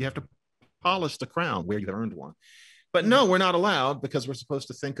admit, you have to polish the crown where you've earned one. But no, we're not allowed because we're supposed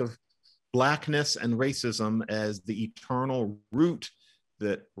to think of Blackness and racism as the eternal root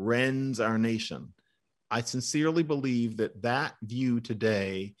that rends our nation. I sincerely believe that view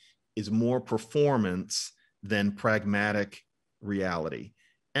today is more performance than pragmatic reality.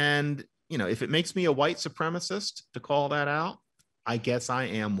 And, if it makes me a white supremacist to call that out, I guess I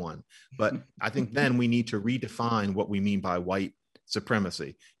am one. But I think then we need to redefine what we mean by white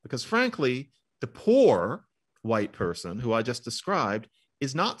supremacy, because frankly, the poor white person who I just described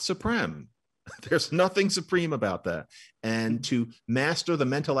is not supreme. There's nothing supreme about that. And to master the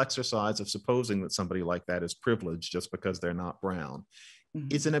mental exercise of supposing that somebody like that is privileged just because they're not brown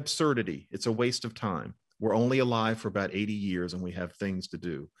is an absurdity. It's a waste of time. We're only alive for about 80 years and we have things to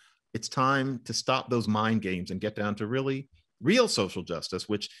do. It's time to stop those mind games and get down to really real social justice,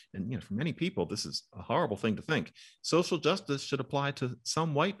 which, and for many people, this is a horrible thing to think. Social justice should apply to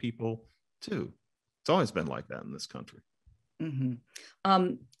some white people too. It's always been like that in this country.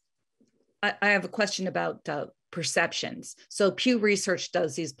 I have a question about perceptions. So Pew Research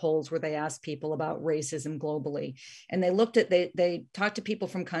does these polls where they ask people about racism globally. And they talked to people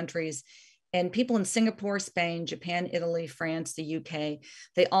from countries, and people in Singapore, Spain, Japan, Italy, France, the UK,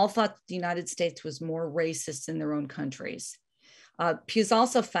 they all thought the United States was more racist in their own countries. Pew's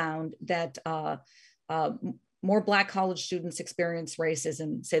also found that more Black college students experience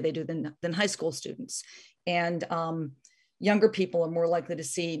racism, say they do, than high school students. And younger people are more likely to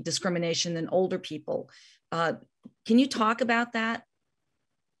see discrimination than older people. Can you talk about that?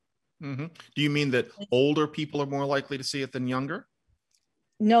 Do you mean that older people are more likely to see it than younger?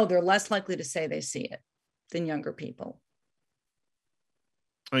 No, they're less likely to say they see it than younger people.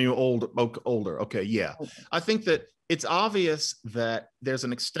 Are you older? Okay, yeah. I think that it's obvious that there's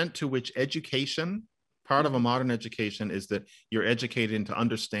an extent to which education, part of a modern education, is that you're educated into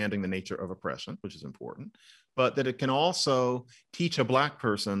understanding the nature of oppression, which is important, but that it can also teach a Black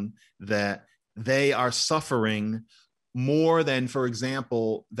person that they are suffering more than, for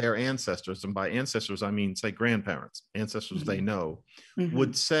example, their ancestors, and by ancestors, I mean, say, grandparents, ancestors they know,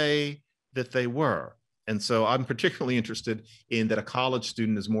 would say that they were. And so I'm particularly interested in that a college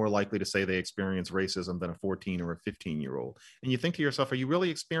student is more likely to say they experience racism than a 14 or a 15-year-old. And you think to yourself, are you really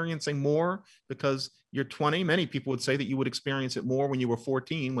experiencing more because you're 20? Many people would say that you would experience it more when you were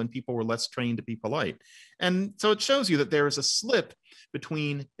 14, when people were less trained to be polite. And so it shows you that there is a slip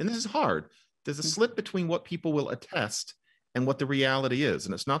between, and this is hard, there's a slip between what people will attest and what the reality is.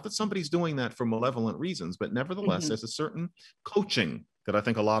 And it's not that somebody's doing that for malevolent reasons, but nevertheless, there's a certain coaching that I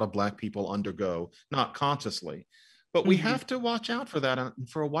think a lot of Black people undergo, not consciously. But we have to watch out for that. And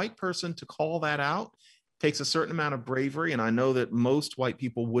for a white person to call that out takes a certain amount of bravery. And I know that most white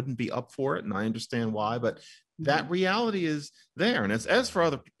people wouldn't be up for it, and I understand why, but that reality is there. And as for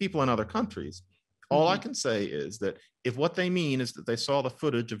other people in other countries, all I can say is that if what they mean is that they saw the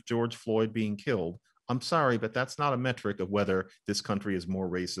footage of George Floyd being killed I'm sorry, but that's not a metric of whether this country is more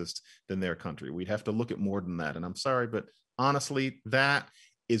racist than their country. We'd have to look at more than that. And I'm sorry, but honestly, that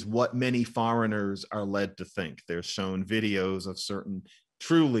is what many foreigners are led to think. They're shown videos of certain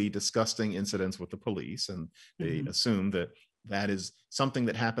truly disgusting incidents with the police, and they assume that that is something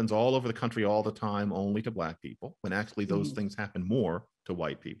that happens all over the country all the time, only to Black people, when actually those things happen more to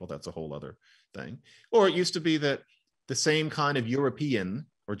white people. That's a whole other thing. Or it used to be that the same kind of European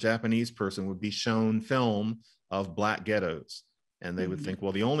or Japanese person would be shown film of Black ghettos. And they would think,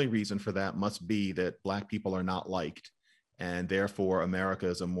 well, the only reason for that must be that Black people are not liked, and therefore America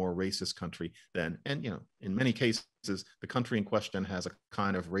is a more racist country than, and in many cases, the country in question has a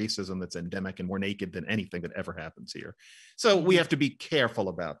kind of racism that's endemic and more naked than anything that ever happens here. So we have to be careful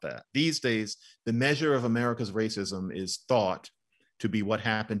about that. These days, the measure of America's racism is thought to be what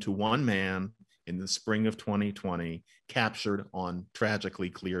happened to one man in the spring of 2020, captured on tragically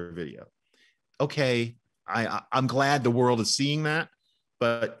clear video. Okay, I'm glad the world is seeing that,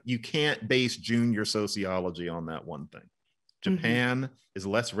 but you can't base junior sociology on that one thing. Japan is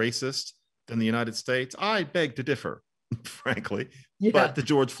less racist than the United States. I beg to differ, frankly, but the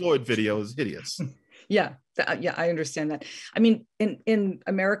George Floyd video is hideous. Yeah, I understand that. I mean, in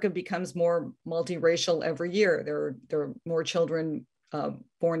America becomes more multiracial every year. There are more children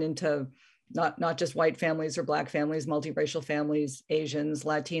born into not just white families or Black families, multiracial families, Asians,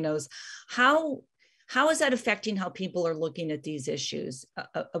 Latinos. How is that affecting how people are looking at these issues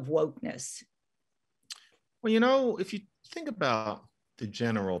of wokeness? Well, if you think about the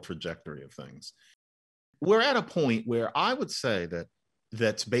general trajectory of things, we're at a point where I would say that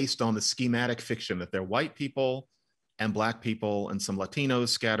that's based on the schematic fiction that there are white people and Black people and some Latinos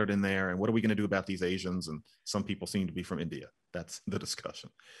scattered in there. And what are we going to do about these Asians? And some people seem to be from India. That's the discussion.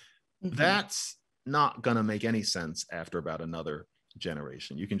 That's not going to make any sense after about another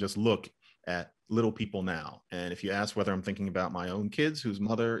generation. You can just look at little people now. And if you ask whether I'm thinking about my own kids whose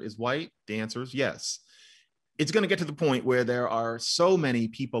mother is white, the answer is yes. It's going to get to the point where there are so many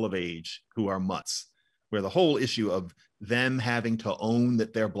people of age who are mutts, where the whole issue of them having to own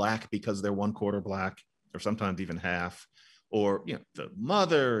that they're Black because they're 1/4 Black, or sometimes even half, or the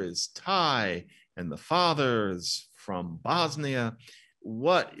mother is Thai and the father is from Bosnia.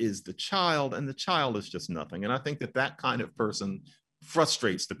 What is the child? And the child is just nothing. And I think that kind of person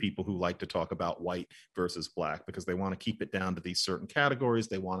frustrates the people who like to talk about white versus Black, because they want to keep it down to these certain categories.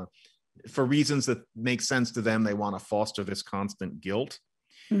 They want to, for reasons that make sense to them, they want to foster this constant guilt.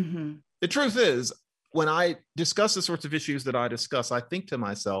 The truth is, when I discuss the sorts of issues that I discuss, I think to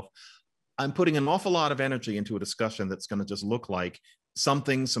myself, I'm putting an awful lot of energy into a discussion that's going to just look like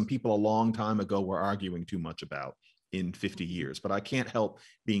something some people a long time ago were arguing too much about in 50 years, but I can't help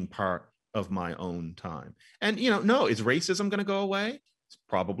being part of my own time. And, no, is racism going to go away?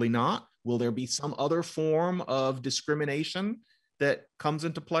 Probably not. Will there be some other form of discrimination that comes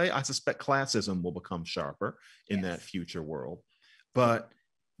into play? I suspect classism will become sharper in that future world, but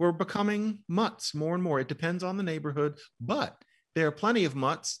we're becoming mutts more and more. It depends on the neighborhood, but there are plenty of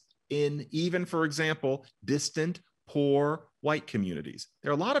mutts in even, for example, distant, poor white communities.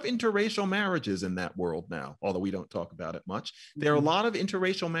 There are a lot of interracial marriages in that world now, although we don't talk about it much. There are a lot of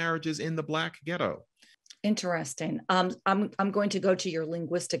interracial marriages in the Black ghetto. Interesting. I'm going to go to your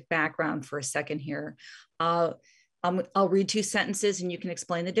linguistic background for a second here. I'll read 2 sentences and you can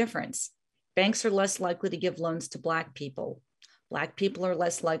explain the difference. Banks are less likely to give loans to Black people. Black people are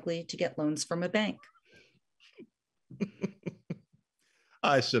less likely to get loans from a bank.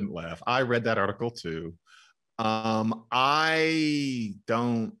 I shouldn't laugh. I read that article too. I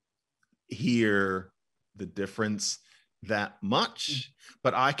don't hear the difference that much,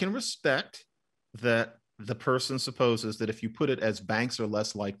 but I can respect that the person supposes that if you put it as banks are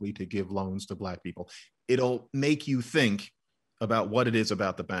less likely to give loans to Black people, it'll make you think about what it is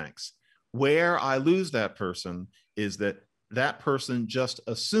about the banks. Where I lose that person is that person just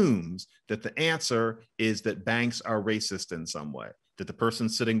assumes that the answer is that banks are racist in some way, that the person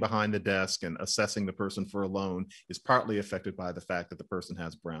sitting behind the desk and assessing the person for a loan is partly affected by the fact that the person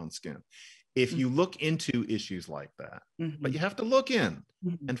has brown skin. If you look into issues like that, but you have to look in,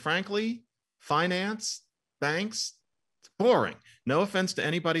 and frankly, finance, banks, it's boring. No offense to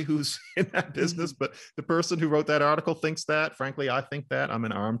anybody who's in that business, but the person who wrote that article thinks that. Frankly, I think that. I'm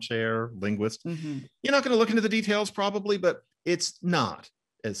an armchair linguist. You're not going to look into the details probably, but it's not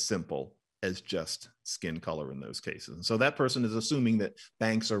as simple as just skin color in those cases. And so that person is assuming that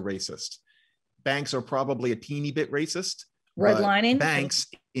banks are racist. Banks are probably a teeny bit racist. Redlining. Banks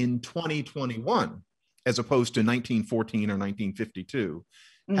in 2021, as opposed to 1914 or 1952,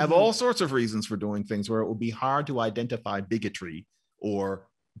 have all sorts of reasons for doing things where it will be hard to identify bigotry or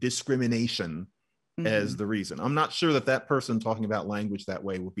discrimination as the reason. I'm not sure that that person talking about language that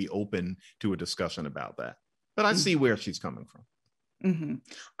way would be open to a discussion about that, but I see where she's coming from.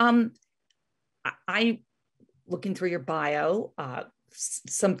 I looking through your bio,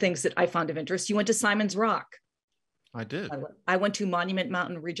 some things that I found of interest. You went to Simon's Rock. I did. I went to Monument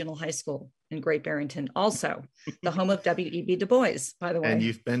Mountain Regional High School in Great Barrington, also the home of W.E.B. Du Bois, by the way. And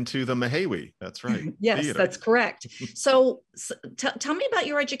you've been to the Mahawi. That's right. Yes, Theater. That's correct. So tell me about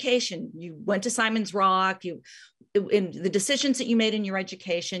your education. You went to Simon's Rock. In the decisions that you made in your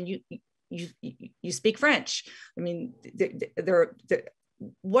education, you speak French. I mean,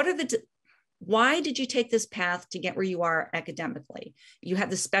 why did you take this path to get where you are academically? You have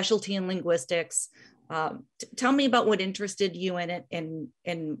the specialty in linguistics. Tell me about what interested you in it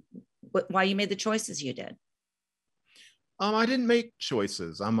and why you made the choices you did. I didn't make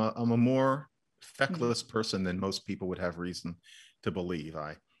choices. I'm a more feckless person than most people would have reason to believe.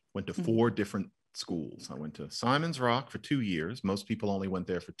 I went to 4 different schools. I went to Simon's Rock for 2 years. Most people only went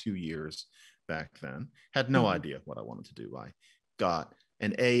there for 2 years back then. Had no idea what I wanted to do. I got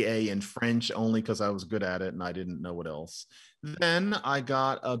an AA in French only because I was good at it and I didn't know what else. Then I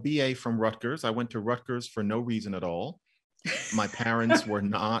got a BA from Rutgers. I went to Rutgers for no reason at all. My parents were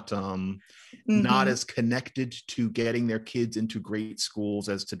not as connected to getting their kids into great schools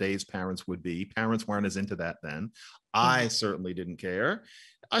as today's parents would be. Parents weren't as into that then. I certainly didn't care.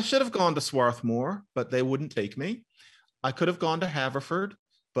 I should have gone to Swarthmore, but they wouldn't take me. I could have gone to Haverford,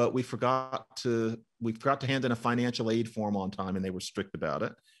 but we forgot to hand in a financial aid form on time, and they were strict about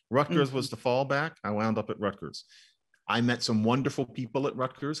it. Rutgers was the fallback. I wound up at Rutgers. I met some wonderful people at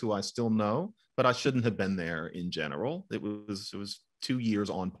Rutgers who I still know, but I shouldn't have been there in general. It was 2 years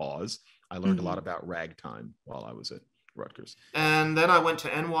on pause. I learned a lot about ragtime while I was at Rutgers. And then I went to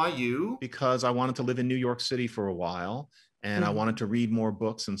NYU because I wanted to live in New York City for a while. And I wanted to read more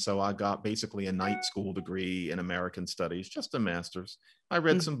books. And so I got basically a night school degree in American studies, just a master's. I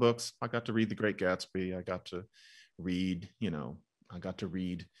read some books. I got to read The Great Gatsby. I got to read,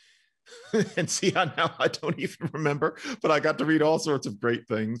 and see how now I don't even remember, but I got to read all sorts of great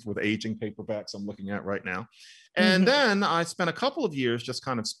things with aging paperbacks I'm looking at right now. And then I spent a couple of years just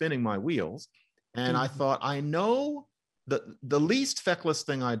kind of spinning my wheels. And I thought, I know the least feckless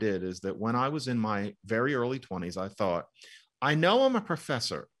thing I did is that when I was in my very early 20s, I thought, I know I'm a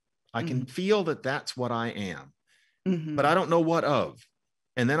professor. I can feel that that's what I am, but I don't know what of.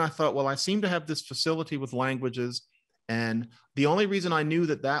 And then I thought, well, I seem to have this facility with languages. And the only reason I knew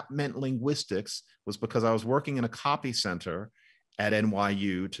that that meant linguistics was because I was working in a copy center at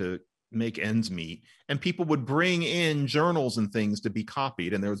NYU to make ends meet. And people would bring in journals and things to be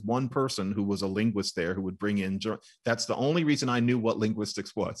copied. And there was one person who was a linguist there who would bring in, that's the only reason I knew what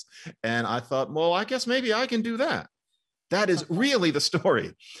linguistics was. And I thought, well, I guess maybe I can do that. That is really the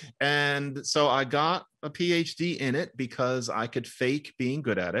story. And so I got a PhD in it because I could fake being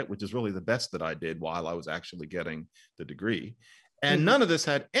good at it, which is really the best that I did while I was actually getting the degree. And none of this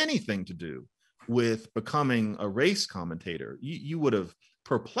had anything to do with becoming a race commentator. You would have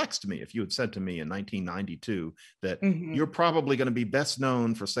perplexed me if you had said to me in 1992 that you're probably going to be best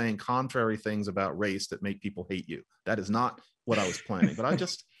known for saying contrary things about race that make people hate you. That is not what I was planning. But I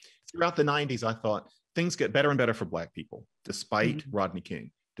just, throughout the 90s, I thought things get better and better for Black people, despite Rodney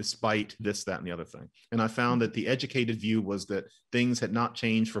King, despite this, that, and the other thing. And I found that the educated view was that things had not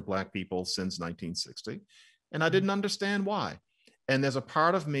changed for Black people since 1960. And I didn't understand why. And there's a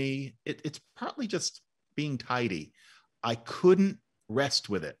part of me, it's partly just being tidy. I couldn't rest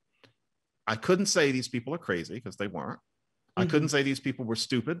with it. I couldn't say these people are crazy because they weren't. I couldn't say these people were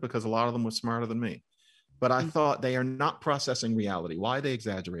stupid because a lot of them were smarter than me. But I thought they are not processing reality. Why are they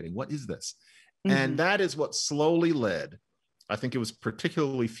exaggerating? What is this? And that is what slowly led. I think it was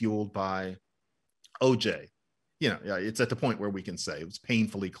particularly fueled by OJ. You know, it's at the point where we can say it was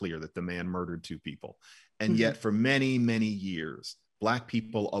painfully clear that the man murdered 2 people. And yet for many, many years, Black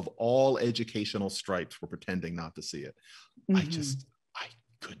people of all educational stripes were pretending not to see it. I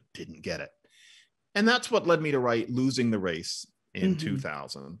didn't get it. And that's what led me to write Losing the Race in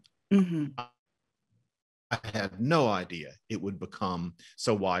 2000. I had no idea it would become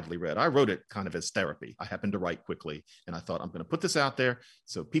so widely read. I wrote it kind of as therapy. I happened to write quickly, and I thought, I'm going to put this out there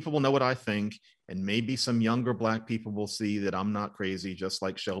so people will know what I think, and maybe some younger Black people will see that I'm not crazy, just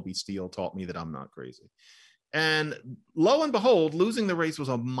like Shelby Steele taught me that I'm not crazy. And lo and behold, Losing the Race was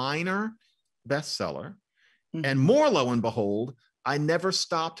a minor bestseller. And more lo and behold, I never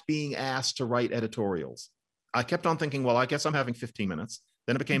stopped being asked to write editorials. I kept on thinking, well, I guess I'm having 15 minutes.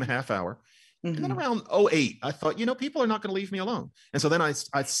 Then it became a half hour. And then around 2008, I thought, people are not going to leave me alone. And so then I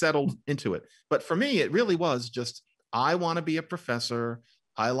settled into it. But for me, it really was just, I want to be a professor.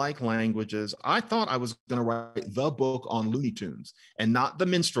 I like languages. I thought I was going to write the book on Looney Tunes and not the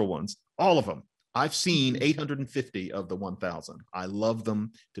minstrel ones, all of them. I've seen 850 of the 1,000. I love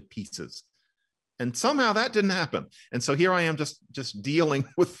them to pieces. And somehow that didn't happen. And so here I am just dealing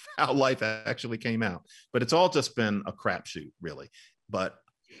with how life actually came out. But it's all just been a crapshoot, really. But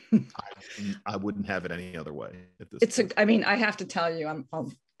I wouldn't have it any other way at this point. I mean, I have to tell you,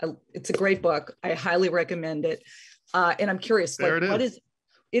 it's a great book. I highly recommend it. And I'm curious, like, what is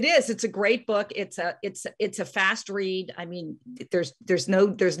it is. It's a great book. It's a fast read. I mean, there's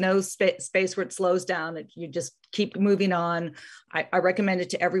no space where it slows down. You just keep moving on. I recommend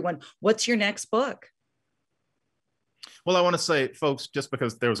it to everyone. What's your next book? Well, I want to say, folks, just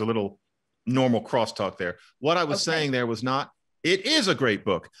because there was a little normal crosstalk there, what I was saying there was not, it is a great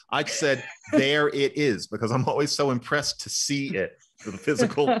book. I said, there it is, because I'm always so impressed to see it, the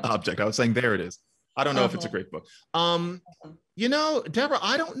physical object. I was saying, there it is. I don't know if it's a great book. You know, Deborah,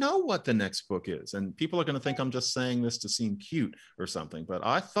 I don't know what the next book is. And people are going to think I'm just saying this to seem cute or something. But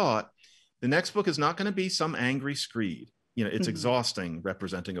I thought the next book is not going to be some angry screed. You know, it's exhausting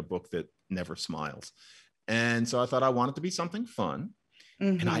representing a book that never smiles. And so I thought I wanted to be something fun.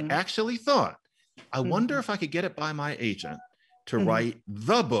 And I actually thought, I wonder if I could get it by my agent to write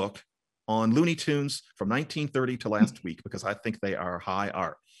the book on Looney Tunes from 1930 to last week, because I think they are high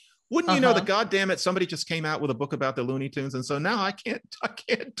art. Wouldn't you know that, goddamn it, somebody just came out with a book about the Looney Tunes, and so now I can't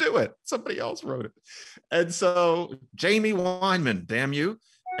do it. Somebody else wrote it, and so Jamie Weinman, damn you.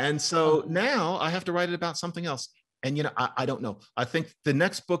 And so now I have to write it about something else. And you know, I don't know. I think the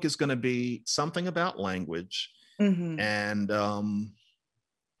next book is going to be something about language, and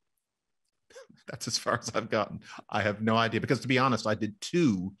that's as far as I've gotten. I have no idea, because to be honest, I did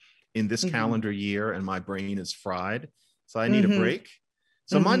 2 in this calendar year, and my brain is fried, so I need a break.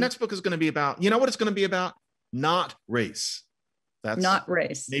 So my next book is going to be about, you know what it's going to be about? Not race. That's not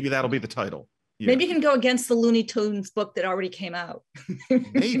race. Maybe that'll be the title. Yeah. Maybe you can go against the Looney Tunes book that already came out.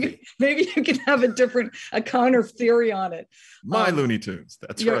 Maybe you can have a counter theory on it. My Looney Tunes.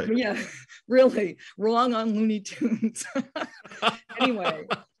 That's right. Yeah, really wrong on Looney Tunes. Anyway,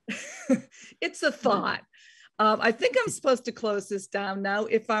 it's a thought. I think I'm supposed to close this down now.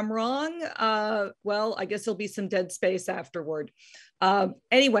 If I'm wrong, well, I guess there'll be some dead space afterward.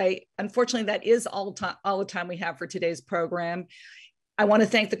 Anyway, unfortunately, that is all the time we have for today's program. I want to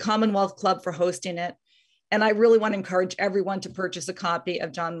thank the Commonwealth Club for hosting it. And I really want to encourage everyone to purchase a copy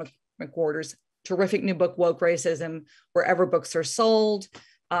of John McWhorter's terrific new book, Woke Racism, wherever books are sold.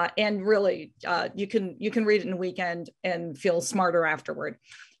 And really, you can read it in a weekend and feel smarter afterward.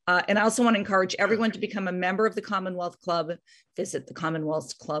 And I also want to encourage everyone to become a member of the Commonwealth Club. Visit the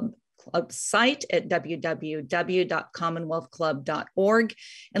Commonwealth Club site at www.commonwealthclub.org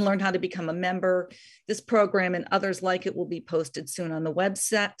and learn how to become a member. This program and others like it will be posted soon on the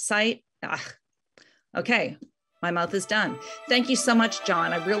website. Okay, my mouth is done. Thank you so much,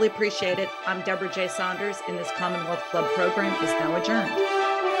 John. I really appreciate it. I'm Deborah J. Saunders, and this Commonwealth Club program is now adjourned.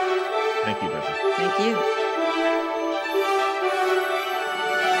 Thank you, Deborah. Thank you.